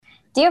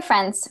Dear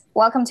friends,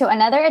 welcome to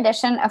another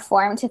edition of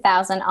Forum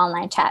 2000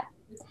 Online Chat.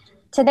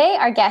 Today,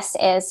 our guest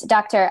is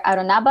Dr.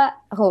 Arunabha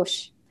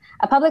Ghosh,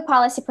 a public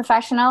policy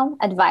professional,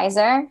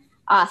 advisor,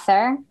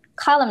 author,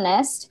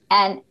 columnist,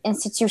 and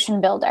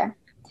institution builder.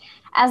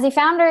 As the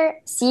founder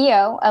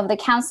CEO of the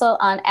Council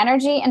on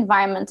Energy,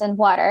 Environment, and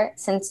Water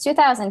since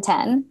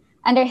 2010,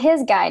 under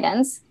his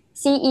guidance,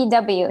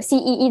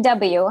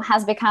 CEEW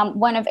has become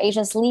one of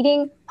Asia's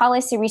leading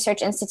policy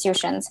research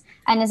institutions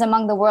and is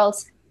among the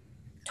world's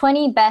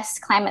 20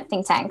 best climate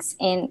think tanks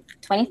in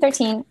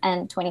 2013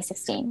 and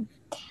 2016.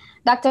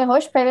 Dr.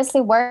 Ghosh previously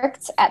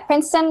worked at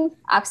Princeton,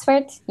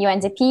 Oxford,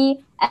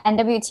 UNDP, and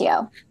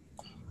WTO.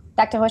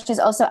 Dr. Ghosh is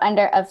also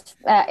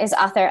is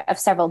author of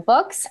several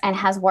books and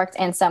has worked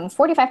in some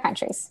 45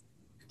 countries.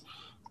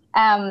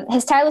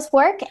 His tireless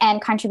work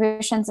and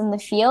contributions in the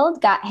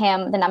field got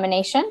him the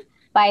nomination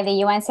by the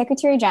UN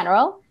Secretary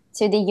General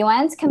to the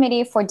UN's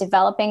Committee for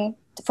Development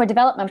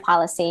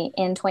Policy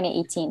in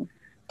 2018.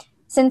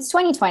 Since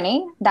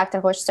 2020,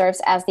 Dr. Ghosh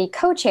serves as the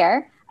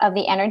co-chair of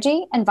the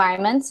Energy,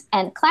 Environment,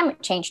 and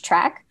Climate Change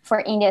track for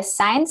India's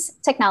Science,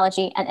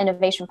 Technology, and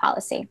Innovation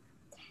Policy.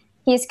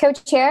 He is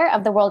co-chair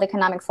of the World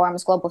Economic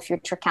Forum's Global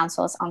Future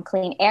Councils on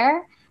Clean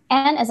Air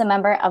and is a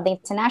member of the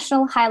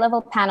International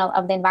High-Level Panel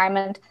of the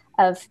Environment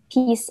of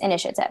Peace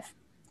Initiative.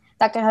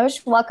 Dr.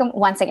 Ghosh, welcome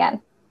once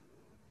again.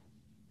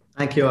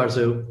 Thank you,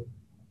 Arzu.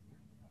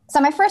 So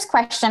my first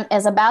question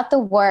is about the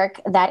work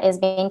that is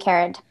being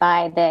carried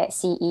by the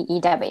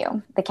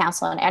CEEW, the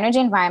Council on Energy,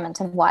 Environment,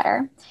 and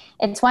Water.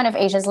 It's one of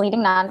Asia's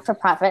leading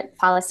non-for-profit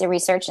policy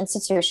research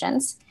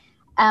institutions.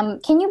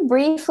 Can you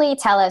briefly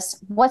tell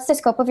us what's the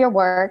scope of your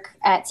work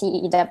at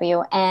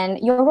CEEW and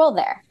your role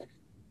there?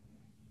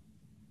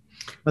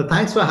 Well,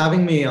 thanks for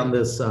having me on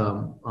this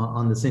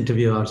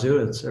interview,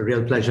 Arzu. It's a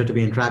real pleasure to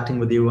be interacting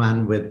with you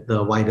and with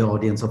the wider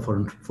audience of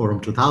Forum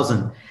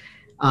 2000.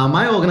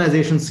 My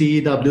organization,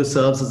 CEEW,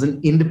 serves as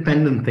an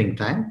independent think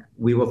tank.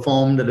 We were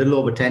formed a little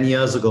over 10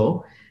 years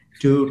ago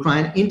to try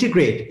and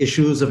integrate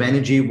issues of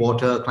energy,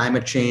 water,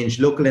 climate change,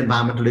 local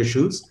environmental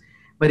issues,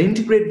 but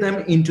integrate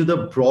them into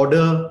the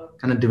broader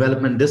kind of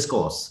development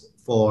discourse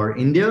for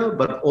India,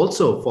 but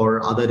also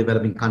for other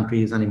developing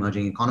countries and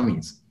emerging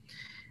economies.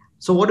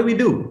 So what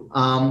do?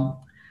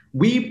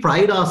 We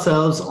pride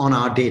ourselves on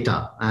our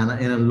data,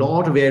 and in a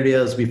lot of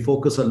areas, we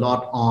focus a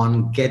lot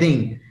on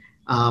getting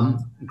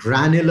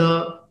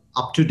granular,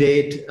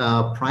 up-to-date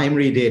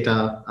primary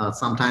data,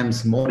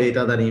 sometimes more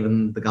data than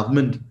even the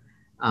government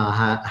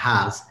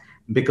has,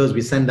 because we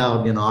send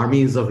out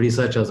armies of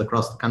researchers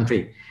across the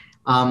country.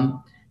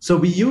 So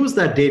we use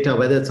that data,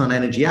 whether it's on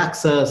energy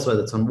access,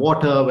 whether it's on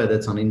water, whether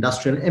it's on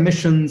industrial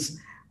emissions,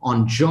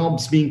 on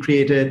jobs being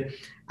created,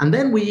 and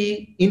then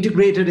we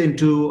integrate it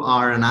into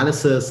our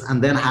analysis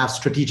and then have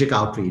strategic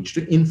outreach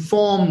to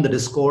inform the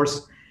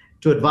discourse,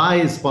 to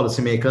advise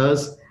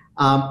policymakers,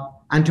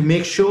 and to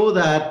make sure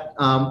that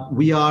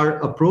we are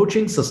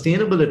approaching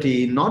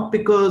sustainability not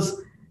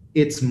because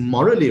it's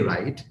morally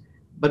right,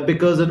 but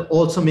because it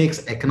also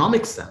makes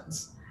economic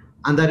sense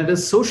and that it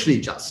is socially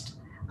just.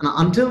 And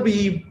until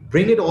we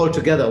bring it all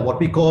together,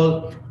 what we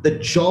call the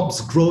jobs,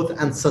 growth,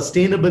 and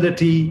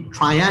sustainability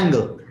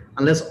triangle,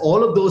 unless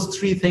all of those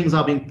three things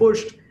are being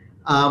pushed,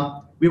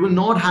 we will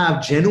not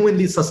have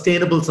genuinely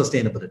sustainable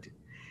sustainability.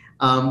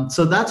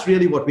 So that's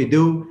really what we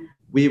do.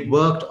 We've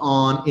worked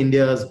on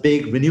India's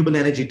big renewable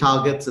energy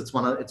targets. It's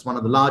one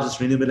of the largest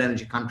renewable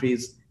energy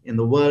countries in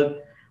the world.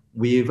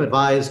 We've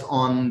advised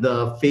on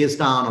the phase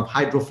down of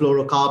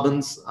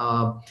hydrofluorocarbons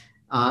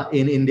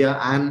in India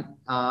and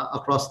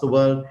across the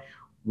world.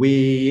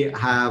 We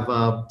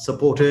have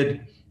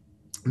supported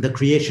the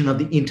creation of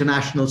the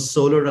International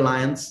Solar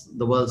Alliance,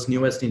 the world's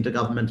newest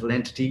intergovernmental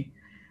entity.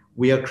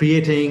 We are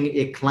creating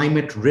a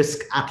climate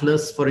risk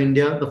atlas for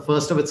India, the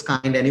first of its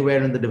kind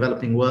anywhere in the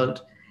developing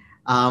world.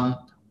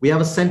 We have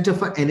a Center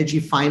for Energy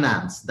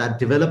Finance that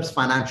develops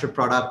financial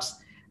products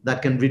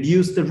that can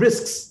reduce the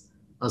risks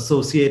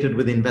associated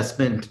with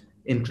investment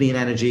in clean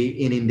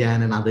energy in India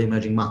and in other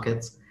emerging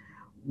markets.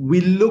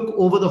 We look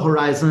over the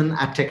horizon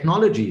at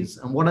technologies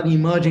and what are the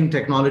emerging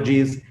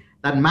technologies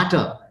that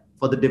matter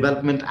for the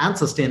development and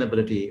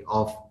sustainability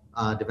of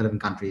developing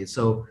countries.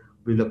 So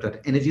we looked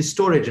at energy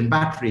storage and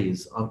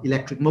batteries, of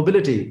electric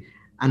mobility,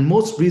 and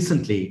most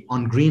recently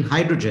on green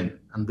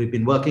hydrogen. And we've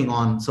been working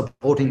on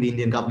supporting the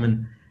Indian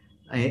government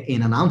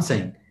in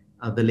announcing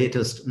the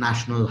latest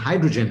national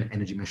hydrogen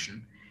energy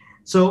mission.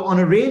 So on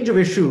a range of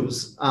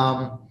issues,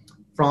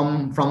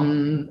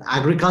 from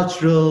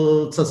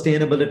agricultural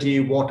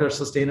sustainability, water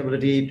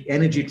sustainability,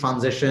 energy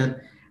transition,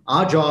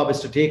 our job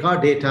is to take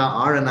our data,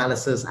 our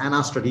analysis, and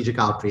our strategic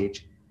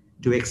outreach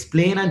to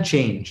explain and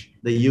change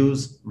the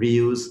use,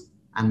 reuse,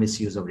 and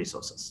misuse of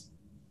resources.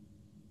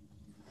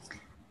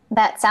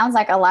 That sounds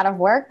like a lot of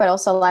work, but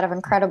also a lot of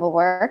incredible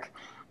work.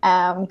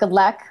 Good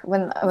luck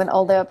with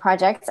all the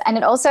projects. And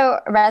it also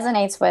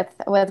resonates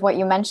with what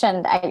you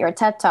mentioned at your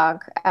TED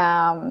Talk,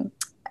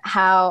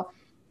 how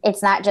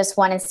it's not just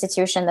one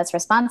institution that's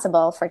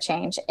responsible for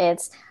change.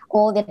 It's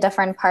all the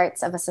different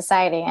parts of a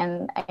society.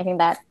 And I think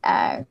that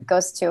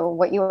goes to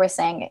what you were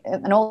saying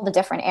and all the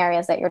different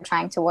areas that you're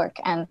trying to work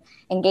and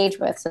engage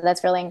with. So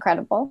that's really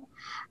incredible.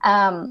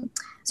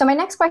 So my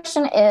next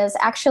question is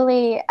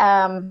actually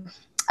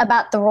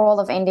about the role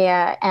of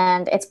India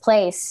and its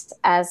place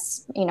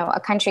as, a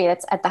country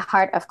that's at the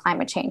heart of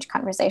climate change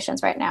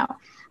conversations right now.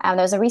 There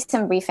was a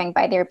recent briefing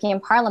by the European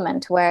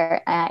Parliament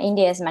where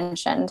India is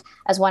mentioned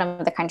as one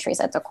of the countries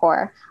at the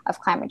core of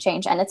climate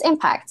change and its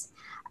impact,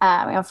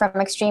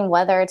 from extreme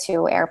weather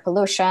to air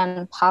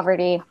pollution,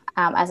 poverty,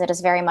 as it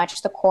is very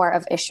much the core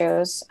of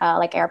issues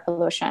like air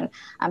pollution,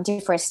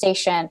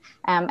 deforestation,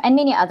 and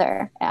many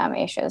other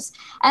issues.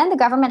 And the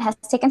government has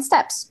taken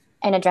steps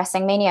in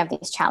addressing many of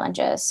these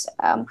challenges.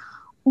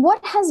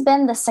 What has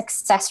been the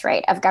success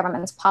rate of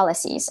government's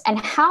policies, and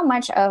how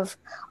much of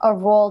a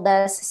role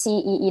does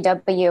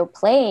CEEW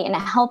play in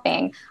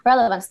helping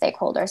relevant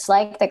stakeholders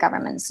like the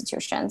government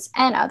institutions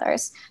and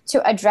others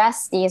to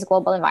address these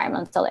global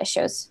environmental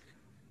issues?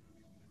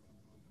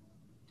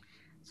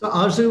 So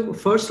Arzu,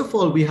 first of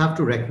all, we have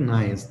to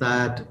recognize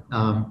that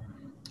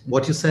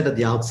what you said at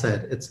the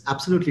outset, it's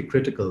absolutely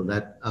critical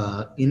that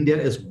India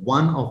is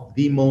one of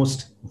the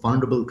most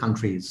vulnerable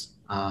countries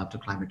to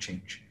climate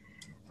change.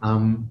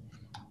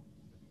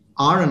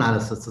 Our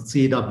analysis at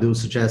CEW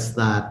suggests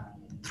that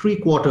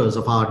 3/4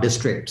 of our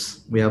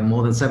districts, we have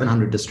more than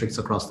 700 districts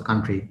across the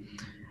country,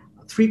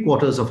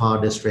 3/4 of our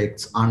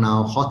districts are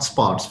now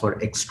hotspots for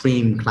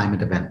extreme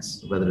climate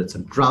events, whether it's a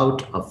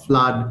drought, a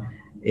flood,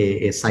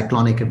 a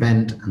cyclonic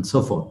event, and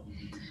so forth.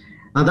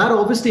 Now, that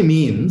obviously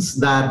means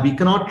that we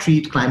cannot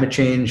treat climate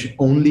change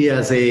only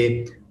as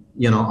a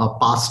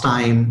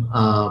pastime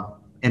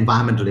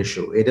environmental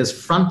issue. It is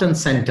front and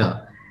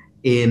center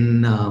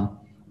in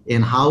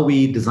how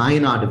we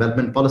design our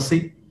development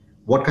policy,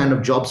 what kind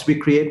of jobs we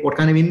create, what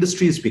kind of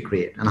industries we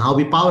create, and how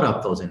we power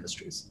up those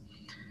industries.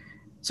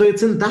 So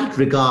it's in that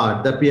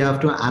regard that we have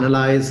to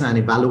analyze and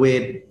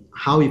evaluate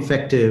how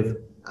effective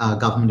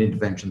government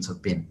interventions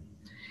have been.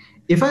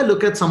 If I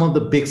look at some of the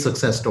big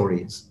success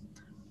stories,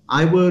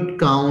 I would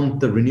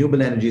count the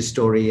renewable energy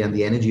story and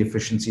the energy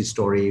efficiency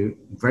story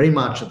very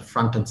much at the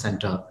front and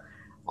center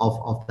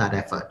of that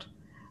effort.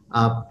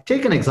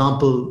 Take an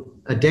example.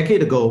 A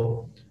decade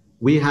ago,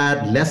 we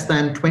had less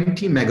than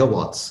 20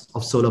 megawatts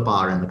of solar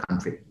power in the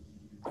country.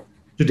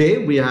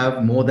 Today, we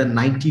have more than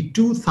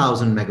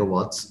 92,000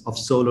 megawatts of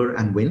solar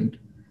and wind,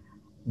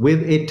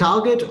 with a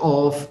target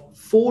of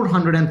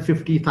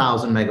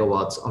 450,000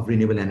 megawatts of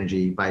renewable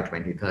energy by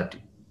 2030.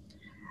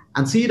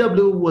 And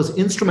CEW was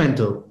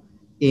instrumental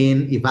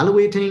in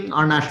evaluating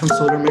our national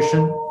solar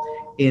mission,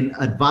 in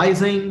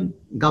advising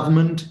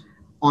government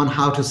on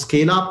how to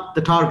scale up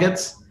the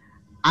targets,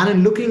 and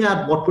in looking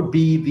at what would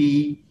be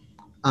the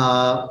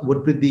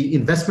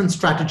investment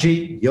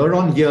strategy year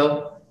on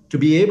year to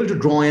be able to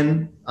draw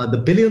in the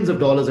billions of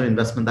dollars of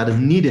investment that is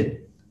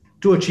needed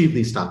to achieve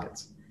these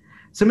targets.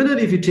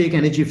 Similarly, if you take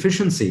energy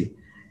efficiency,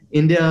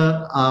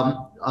 India,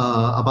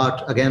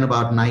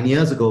 about 9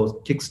 years ago,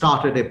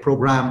 kickstarted a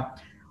program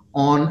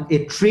on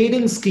a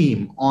trading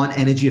scheme on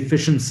energy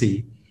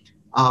efficiency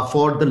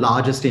for the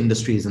largest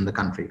industries in the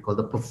country, called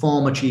the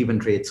Perform, Achieve,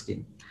 and Trade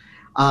scheme.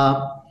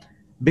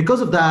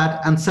 Because of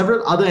that and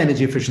several other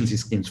energy efficiency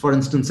schemes, for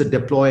instance, it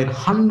deployed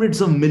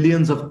hundreds of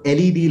millions of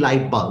LED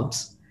light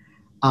bulbs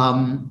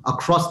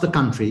across the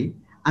country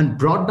and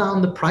brought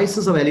down the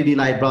prices of LED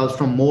light bulbs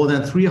from more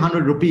than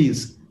 300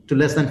 rupees to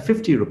less than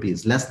 50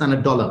 rupees, less than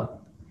 $1.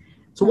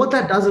 So what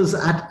that does is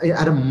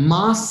at a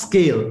mass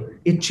scale,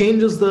 it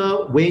changes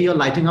the way you're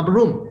lighting up a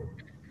room.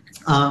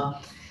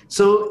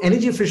 So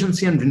energy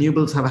efficiency and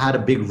renewables have had a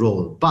big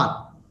role,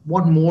 but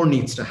what more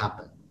needs to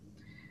happen?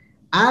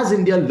 As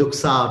India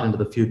looks out into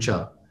the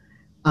future,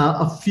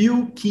 a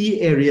few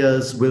key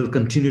areas will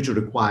continue to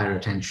require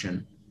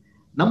attention.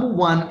 Number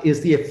one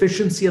is the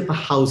efficiency at the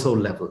household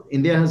level.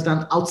 India has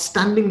done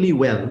outstandingly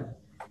well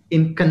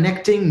in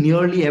connecting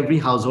nearly every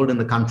household in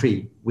the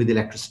country with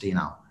electricity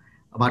now.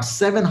 About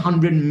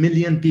 700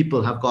 million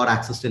people have got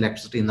access to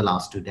electricity in the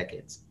last 2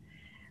 decades.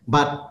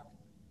 But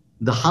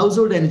the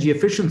household energy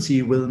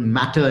efficiency will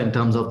matter in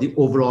terms of the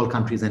overall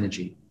country's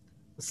energy.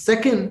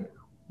 Second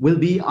will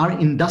be our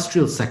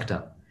industrial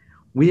sector.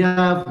 We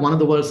have one of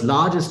the world's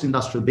largest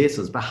industrial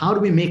bases, but how do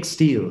we make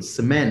steel,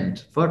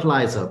 cement,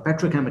 fertilizer,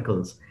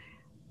 petrochemicals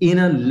in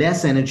a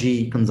less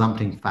energy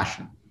consuming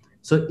fashion?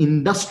 So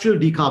industrial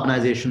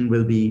decarbonization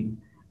will be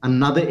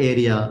another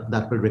area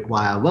that will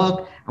require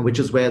work, and which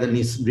is where the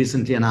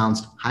recently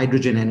announced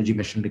hydrogen energy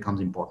mission becomes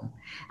important.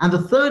 And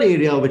the third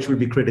area which will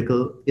be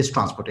critical is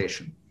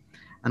transportation.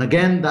 And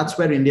again, that's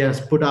where India has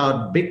put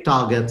out big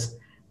targets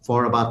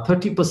for about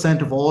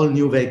 30% of all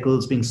new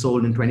vehicles being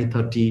sold in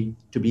 2030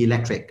 to be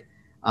electric,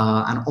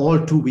 and all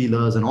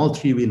two-wheelers and all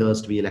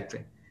three-wheelers to be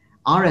electric.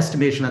 Our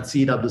estimation at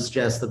CEW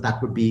suggests that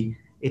that would be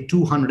a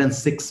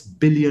 $206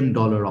 billion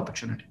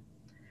opportunity.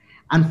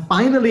 And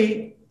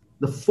finally,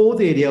 the fourth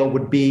area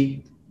would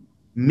be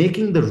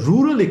making the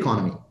rural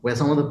economy, where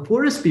some of the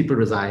poorest people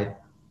reside,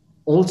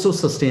 also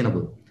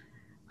sustainable.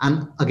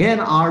 And again,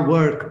 our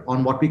work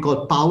on what we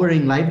call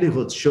powering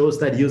livelihoods shows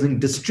that using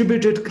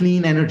distributed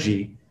clean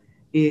energy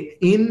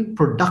in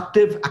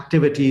productive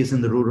activities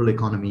in the rural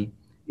economy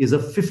is a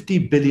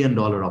 $50 billion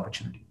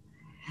opportunity.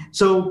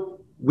 So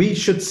we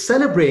should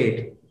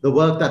celebrate the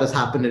work that has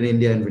happened in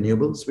India in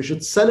renewables. We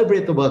should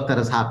celebrate the work that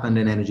has happened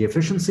in energy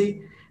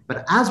efficiency.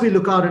 But as we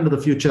look out into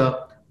the future,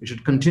 we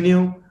should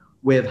continue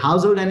with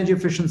household energy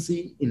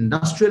efficiency,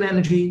 industrial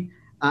energy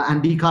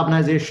and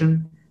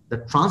decarbonization, the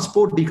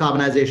transport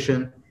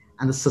decarbonization,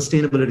 and the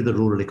sustainability of the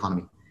rural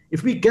economy.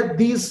 If we get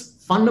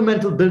these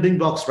fundamental building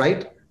blocks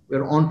right,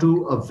 we're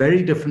onto a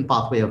very different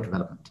pathway of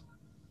development.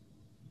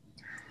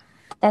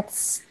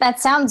 That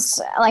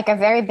sounds like a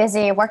very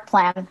busy work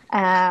plan.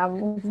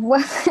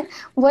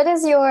 What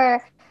is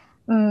your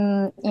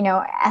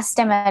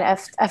estimate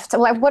of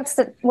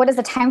what does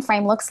the time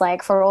frame looks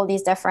like for all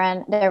these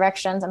different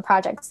directions and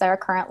projects that are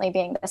currently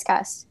being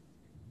discussed?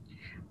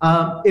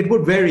 It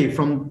would vary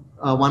from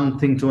one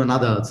thing to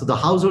another. So the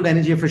household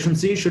energy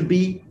efficiency should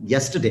be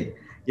yesterday.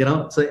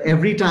 So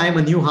every time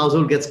a new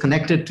household gets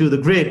connected to the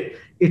grid,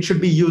 it should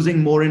be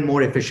using more and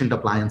more efficient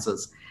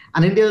appliances.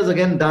 And India has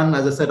again done,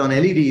 as I said, on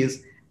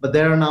LEDs, but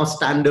there are now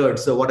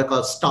standards, so what are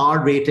called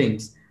star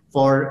ratings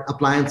for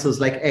appliances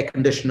like air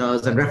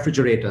conditioners and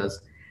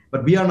refrigerators.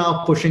 But we are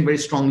now pushing very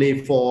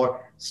strongly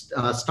for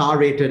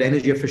star-rated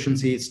energy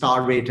efficiency,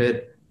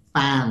 star-rated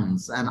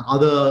fans, and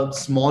other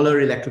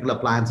smaller electrical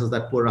appliances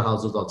that poorer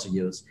houses also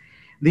use.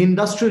 The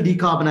industrial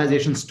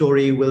decarbonization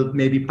story will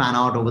maybe pan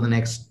out over the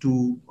next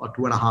 2 or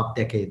 2.5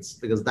 decades,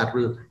 because that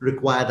will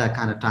require that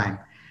kind of time.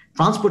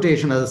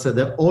 Transportation, as I said,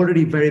 there are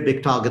already very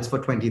big targets for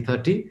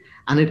 2030,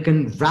 and it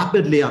can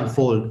rapidly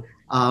unfold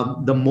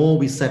the more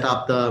we set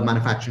up the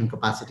manufacturing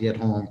capacity at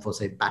home for,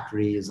 say,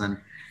 batteries and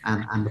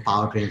the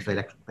powertrains for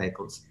electric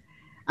vehicles.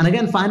 And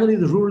again, finally,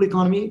 the rural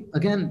economy.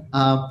 Again,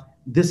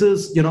 this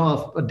is,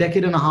 a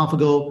decade and a half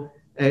ago,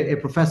 a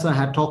professor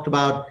had talked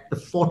about the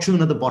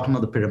fortune at the bottom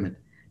of the pyramid.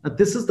 Now,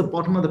 this is the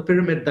bottom of the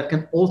pyramid that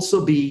can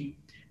also be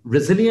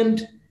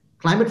resilient,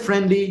 climate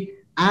friendly,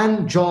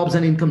 and jobs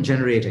and income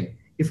generating.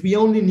 If we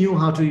only knew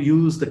how to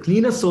use the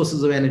cleaner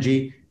sources of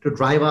energy to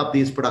drive up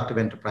these productive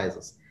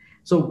enterprises.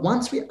 So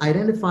once we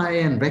identify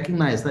and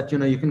recognize that,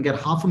 you can get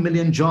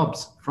 500,000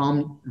 jobs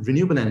from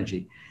renewable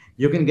energy,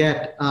 you can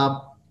get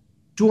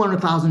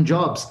 200,000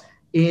 jobs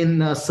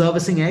in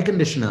servicing air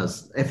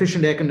conditioners,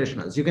 efficient air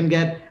conditioners. You can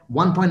get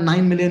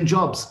 1.9 million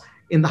jobs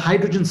in the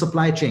hydrogen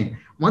supply chain.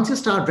 Once you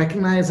start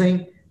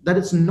recognizing that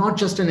it's not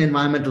just an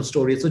environmental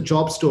story, it's a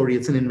job story,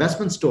 it's an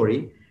investment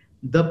story,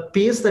 the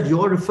pace that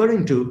you're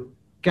referring to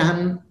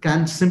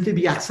can simply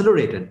be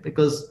accelerated,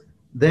 because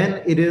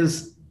then it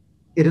is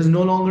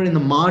no longer in the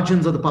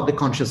margins of the public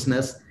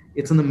consciousness,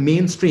 it's in the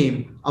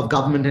mainstream of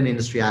government and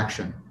industry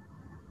action.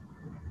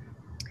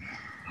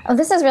 Oh,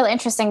 this is really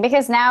interesting,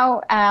 because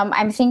now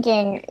I'm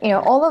thinking,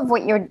 all of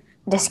what you're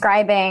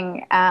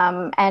describing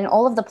and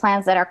all of the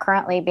plans that are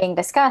currently being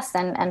discussed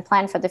and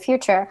planned for the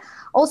future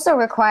also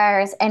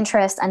requires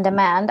interest and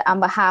demand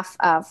on behalf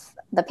of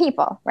the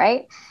people,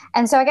 right?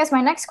 And so I guess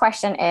my next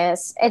question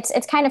is,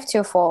 it's kind of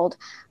twofold.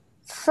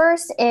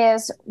 First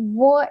is,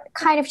 what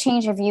kind of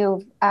change have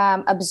you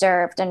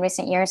observed in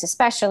recent years,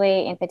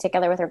 especially in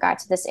particular with regard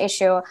to this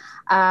issue,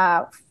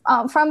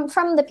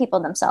 from the people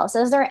themselves?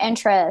 Is there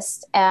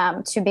interest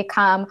to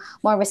become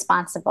more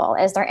responsible?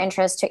 Is there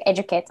interest to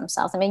educate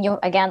themselves? I mean, you,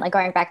 again, like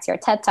going back to your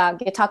TED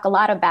Talk, you talk a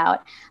lot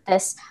about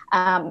this,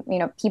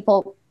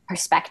 people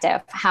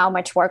perspective, how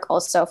much work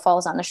also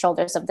falls on the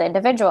shoulders of the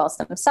individuals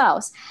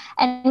themselves.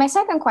 And my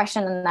second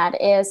question in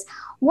that is,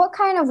 what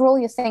kind of role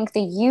you think the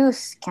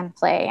youth can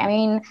play? I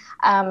mean,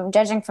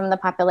 judging from the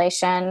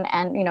population,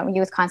 and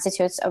youth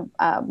constitutes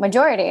a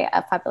majority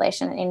of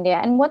population in India,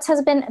 and what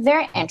has been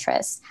their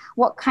interest?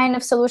 What kind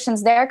of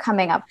solutions they're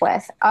coming up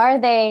with? Are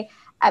they?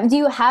 Do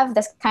you have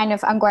this kind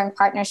of ongoing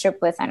partnership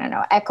with,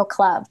 eco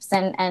clubs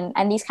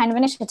and these kind of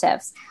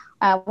initiatives?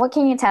 What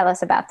can you tell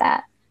us about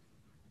that?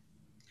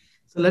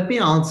 So let me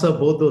answer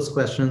both those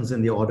questions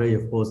in the order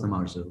you've posed them,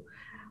 Arzu.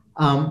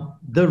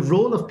 The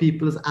role of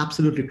people is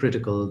absolutely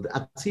critical.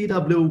 At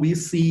CW,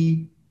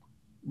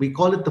 we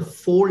call it the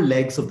 4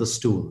 legs of the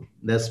stool.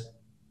 There's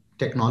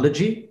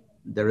technology,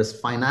 there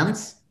is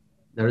finance,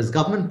 there is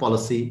government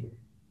policy,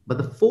 but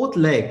the 4th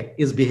leg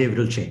is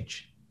behavioral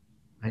change,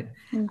 right?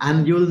 Mm-hmm.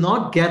 And you will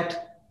not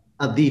get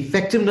the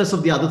effectiveness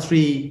of the other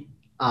 3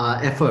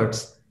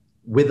 efforts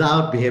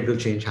without behavioral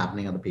change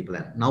happening at the people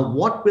end. Now,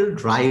 what will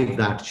drive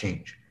that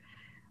change?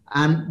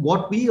 And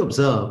what we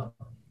observe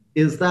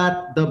is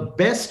that the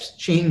best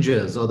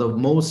changes, or the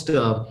most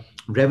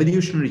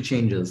revolutionary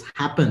changes,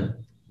 happen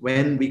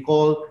when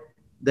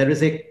there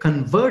is a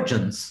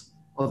convergence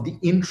of the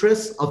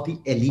interests of the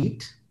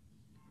elite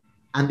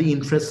and the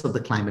interests of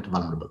the climate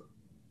vulnerable.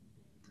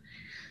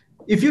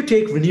 If you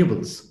take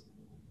renewables,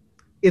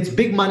 it's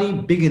big money,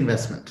 big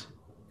investment.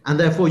 And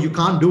therefore you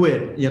can't do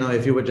it,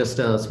 if you were just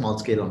a small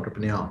scale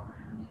entrepreneur.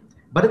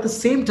 But at the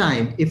same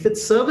time, if it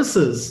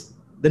services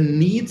the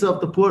needs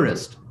of the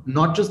poorest,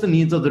 not just the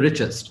needs of the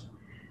richest,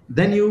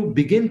 then you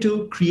begin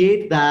to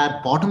create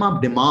that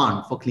bottom-up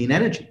demand for clean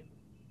energy.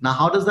 Now,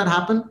 how does that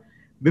happen?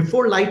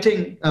 Before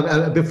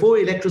before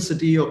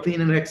electricity or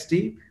clean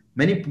electricity,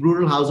 many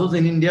rural households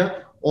in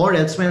India or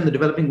elsewhere in the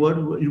developing world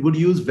would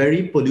use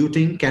very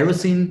polluting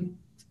kerosene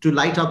to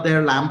light up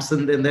their lamps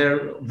in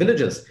their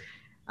villages.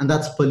 And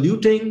that's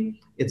polluting,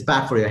 it's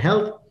bad for your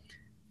health.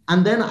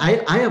 And then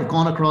I have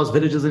gone across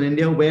villages in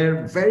India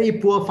where very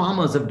poor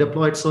farmers have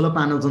deployed solar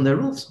panels on their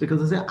roofs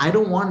because they say, I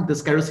don't want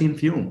this kerosene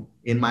fume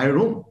in my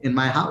room, in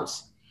my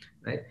house,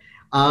 right?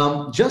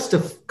 Just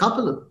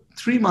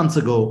 3 months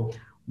ago,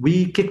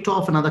 we kicked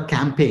off another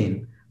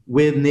campaign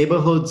with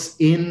neighborhoods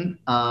in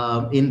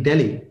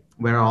Delhi,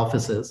 where our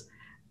office is,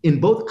 in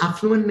both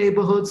affluent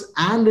neighborhoods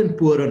and in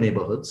poorer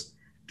neighborhoods,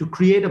 to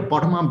create a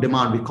bottom-up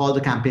demand. We call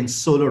the campaign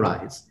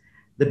Solarize,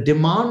 the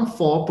demand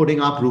for putting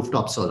up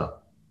rooftop solar,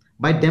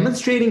 by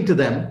demonstrating to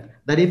them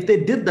that if they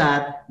did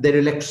that, their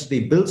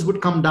electricity bills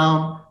would come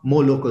down,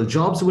 more local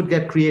jobs would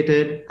get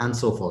created, and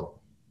so forth.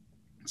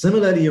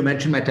 Similarly, you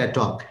mentioned my TED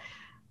Talk.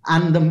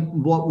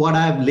 And what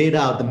I've laid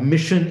out, the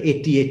mission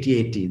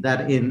 80-80-80,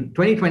 that in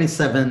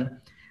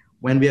 2027,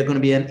 when we are going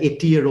to be an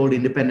 80-year-old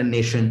independent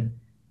nation,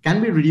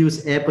 can we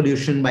reduce air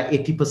pollution by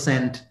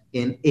 80%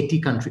 in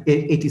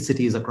 80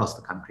 cities across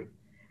the country?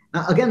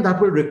 Now, again, that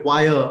will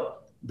require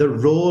the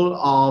role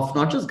of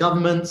not just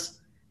governments,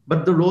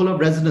 but the role of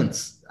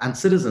residents and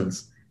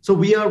citizens. So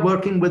we are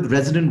working with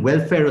resident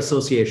welfare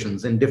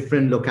associations in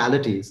different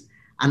localities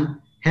and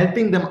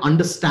helping them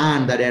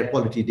understand that air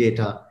quality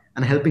data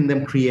and helping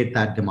them create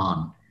that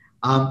demand.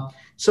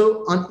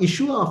 So on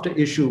issue after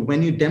issue,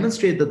 when you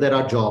demonstrate that there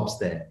are jobs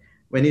there,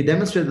 when you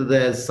demonstrate that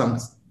there's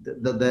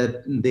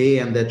that they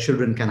and their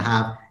children can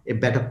have a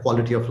better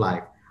quality of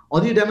life,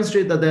 or you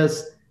demonstrate that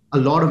there's a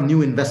lot of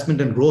new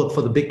investment and growth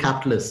for the big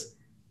capitalists,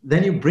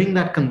 then you bring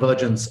that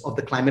convergence of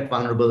the climate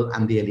vulnerable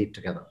and the elite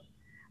together.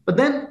 But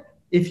then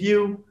if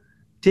you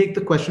take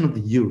the question of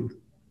the youth,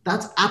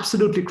 that's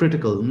absolutely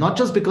critical, not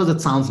just because it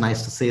sounds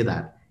nice to say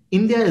that.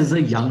 India is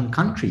a young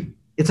country.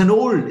 It's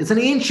an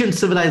ancient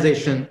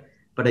civilization,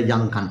 but a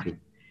young country.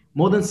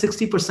 More than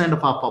 60%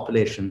 of our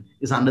population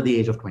is under the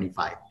age of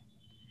 25.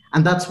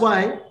 And that's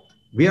why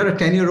we are a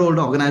 10-year-old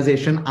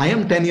organization. I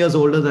am 10 years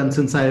older than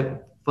since I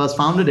first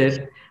founded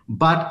it,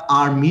 but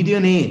our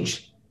median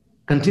age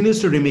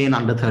continues to remain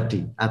under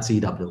 30 at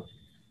CW.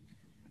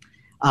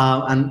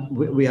 And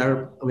we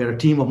are a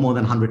team of more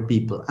than 100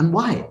 people. And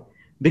why?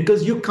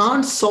 Because you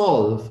can't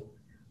solve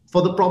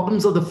for the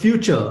problems of the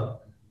future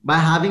by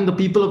having the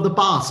people of the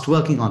past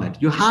working on it.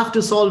 You have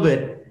to solve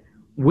it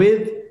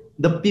with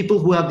the people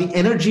who have the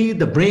energy,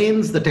 the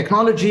brains, the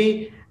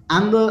technology,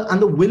 and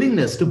the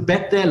willingness to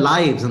bet their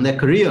lives and their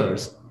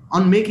careers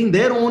on making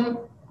their own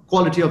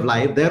quality of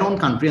life, their own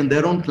country, and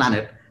their own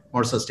planet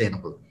more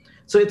sustainable.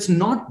 So it's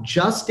not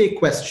just a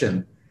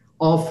question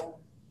of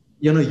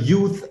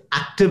youth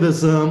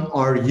activism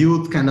or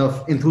youth kind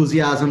of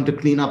enthusiasm to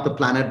clean up the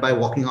planet by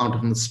walking out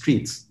on the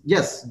streets.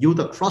 Yes, youth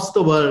across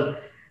the world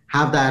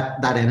have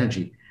that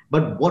energy.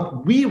 But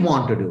what we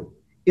want to do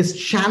is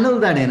channel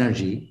that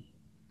energy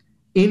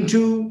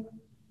into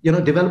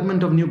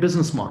development of new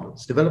business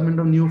models, development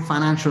of new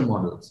financial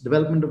models,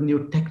 development of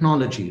new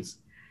technologies,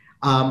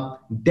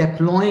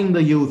 deploying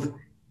the youth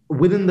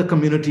within the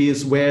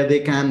communities where they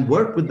can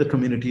work with the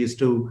communities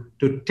to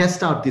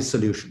test out these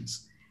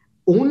solutions.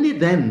 Only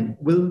then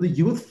will the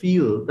youth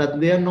feel that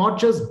they are not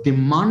just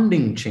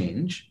demanding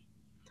change,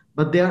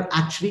 but they are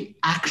actually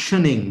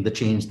actioning the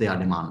change they are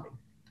demanding.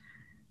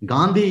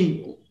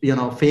 Gandhi,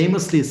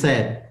 famously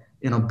said,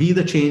 be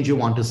the change you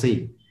want to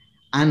see.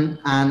 And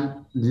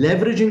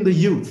leveraging the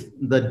youth,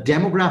 the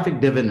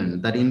demographic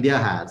dividend that India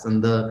has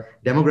and the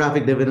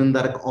demographic dividend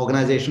that an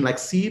organization like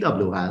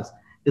CW has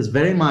is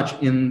very much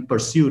in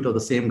pursuit of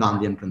the same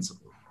Gandhian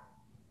principle.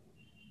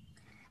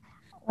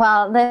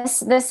 Well,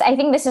 I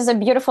think this is a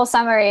beautiful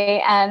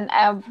summary and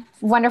a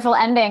wonderful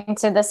ending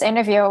to this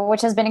interview,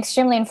 which has been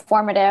extremely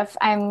informative.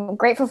 I'm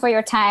grateful for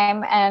your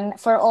time and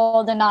for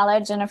all the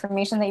knowledge and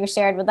information that you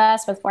shared with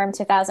us, with Forum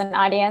 2000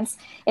 audience.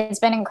 It's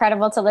been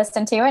incredible to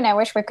listen to, and I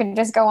wish we could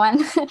just go on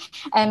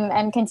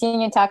and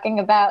continue talking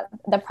about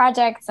the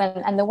projects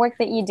and the work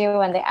that you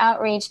do and the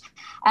outreach,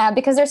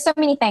 because there's so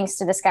many things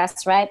to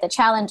discuss, right? The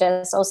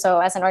challenges also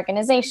as an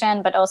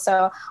organization, but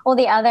also all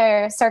the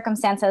other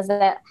circumstances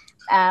that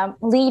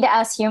lead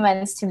us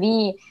humans to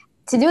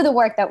do the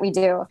work that we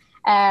do.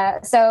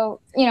 So,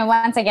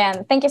 once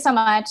again, thank you so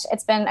much.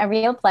 It's been a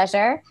real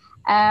pleasure.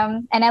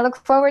 And I look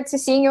forward to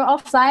seeing you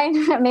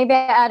offline, maybe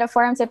at a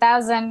Forum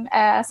 2000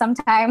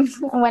 sometime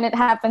when it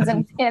happens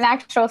in an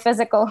actual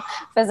physical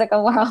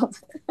world.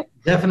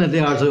 Definitely,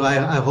 Arzu.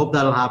 I hope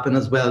that'll happen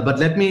as well. But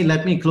let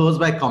me close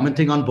by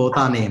commenting on both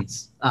our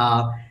names.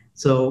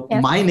 So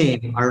yes. My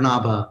name,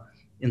 Arunabha,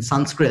 in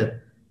Sanskrit,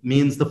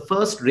 means the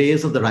first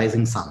rays of the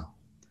rising sun.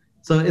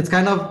 So it's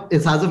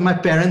as if my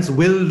parents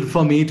willed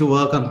for me to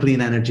work on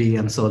clean energy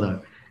and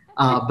solar.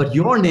 But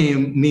your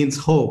name means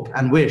hope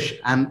and wish.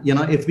 And,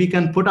 if we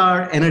can put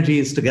our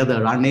energies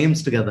together, our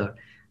names together,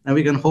 then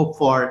we can hope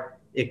for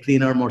a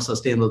cleaner, more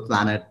sustainable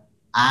planet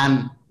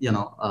and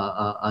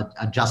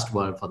a just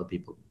world for the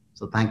people.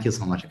 So thank you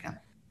so much again.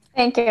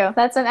 Thank you.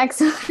 That's an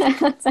excellent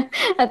that's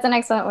an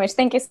excellent wish.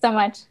 Thank you so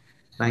much.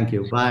 Thank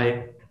you.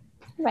 Bye.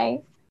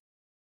 Bye.